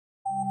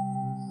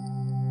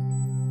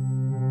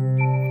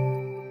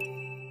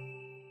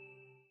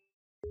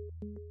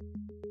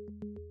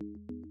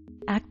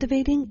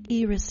Activating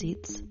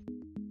e-receipts.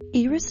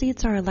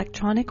 E-receipts are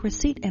electronic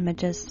receipt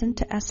images sent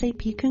to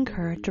SAP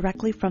Concur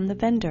directly from the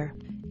vendor.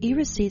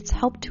 E-receipts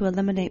help to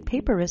eliminate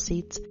paper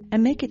receipts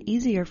and make it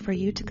easier for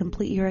you to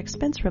complete your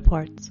expense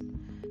reports.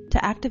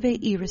 To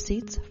activate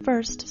e-receipts,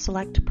 first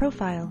select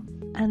Profile,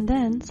 and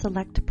then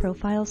select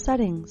Profile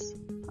Settings.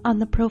 On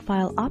the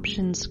Profile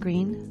Options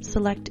screen,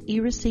 select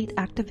e-receipt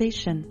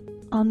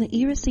Activation. On the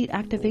e-receipt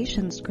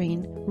activation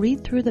screen,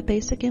 read through the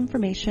basic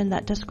information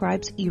that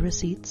describes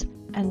e-receipts,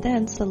 and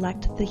then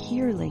select the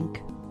Here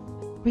link.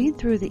 Read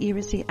through the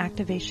e-receipt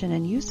activation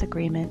and use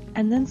agreement,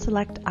 and then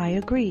select I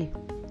agree.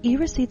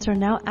 E-receipts are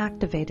now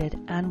activated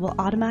and will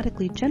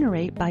automatically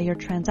generate by your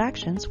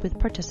transactions with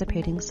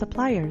participating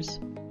suppliers.